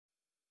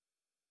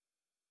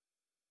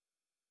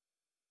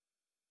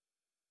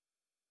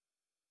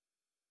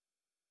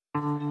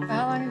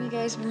How long have you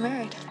guys been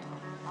married?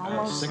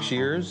 Almost. 6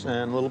 years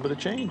and a little bit of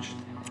change.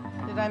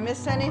 Did I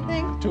miss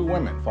anything? Two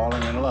women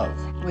falling in love.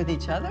 With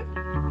each other?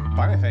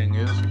 Funny thing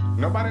is,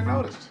 nobody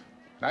noticed.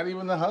 Not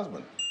even the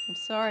husband. I'm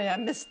sorry, I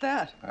missed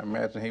that. I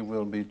imagine he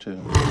will be too.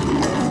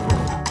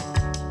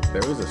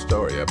 There is a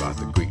story about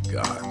the Greek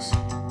gods.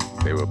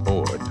 They were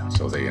bored,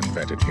 so they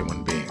invented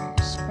human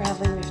beings.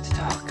 Bradley, we have to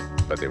talk.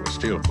 But they were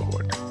still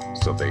bored,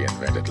 so they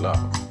invented love.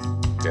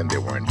 Then they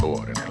weren't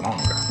bored any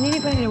longer. Need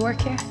anybody to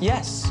work here?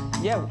 Yes.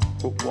 Yeah.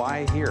 But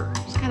why here?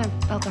 Just kind of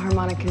felt a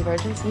harmonic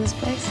convergence in this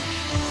place.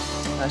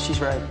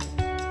 She's right.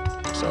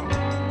 So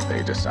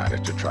they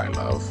decided to try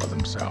love for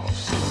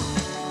themselves.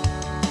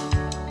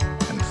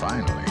 And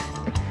finally,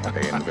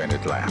 they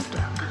invented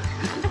laughter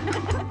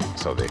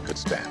so they could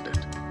stand it.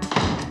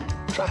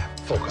 Try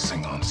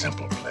focusing on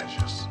simple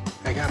pleasures.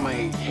 I got my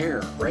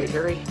hair, right,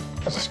 Harry?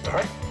 As a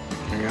start,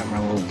 I got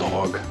my little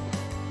dog.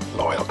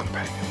 loyal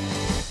companion.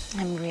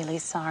 I'm really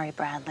sorry,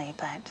 Bradley,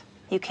 but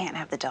you can't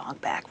have the dog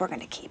back. We're going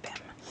to keep him.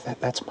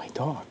 That's my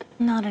dog.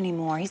 Not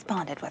anymore. He's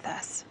bonded with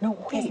us. No,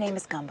 wait. His name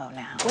is Gumbo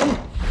now.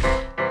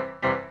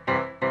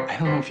 I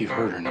don't know if you've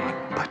heard or not,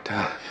 but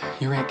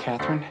your Aunt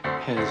Catherine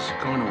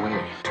has gone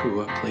away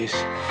to a place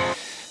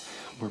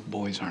where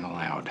boys aren't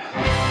allowed.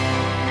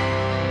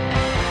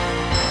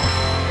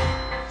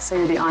 So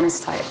you're the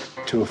honest type.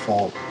 To a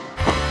fault.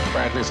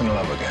 Bradley's in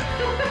love again.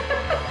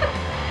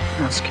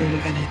 I'm not scared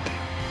of anything.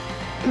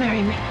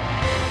 Marry me.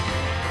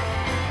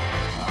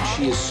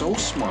 She is so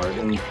smart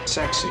and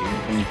sexy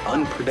and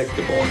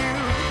unpredictable.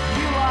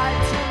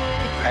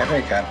 I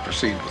think I'd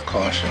proceed with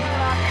caution.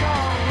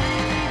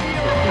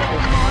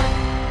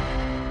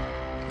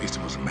 At least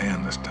it was a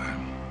man this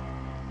time.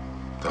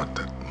 Thought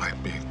that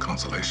might be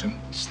consolation.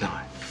 It's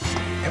not.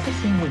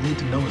 Everything we need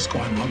to know is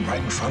going on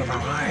right in front of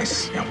our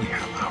eyes. Yeah, we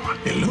have our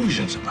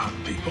illusions about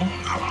people,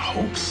 our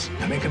hopes,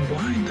 and they can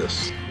blind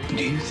us. Do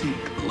you think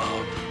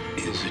love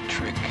is a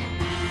trick?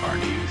 Or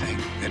do you think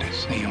that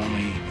it's the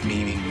only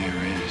meaning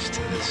there is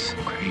to this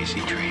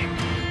crazy dream?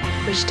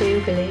 Which do you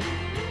believe?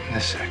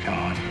 The second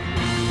one.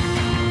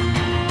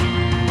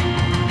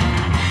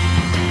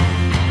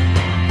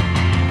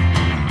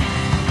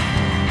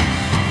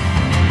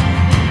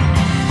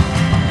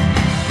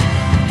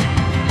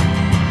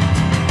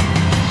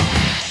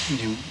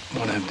 You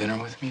want to have dinner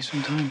with me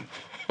sometime?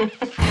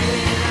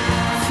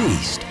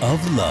 Feast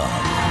of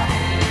Love.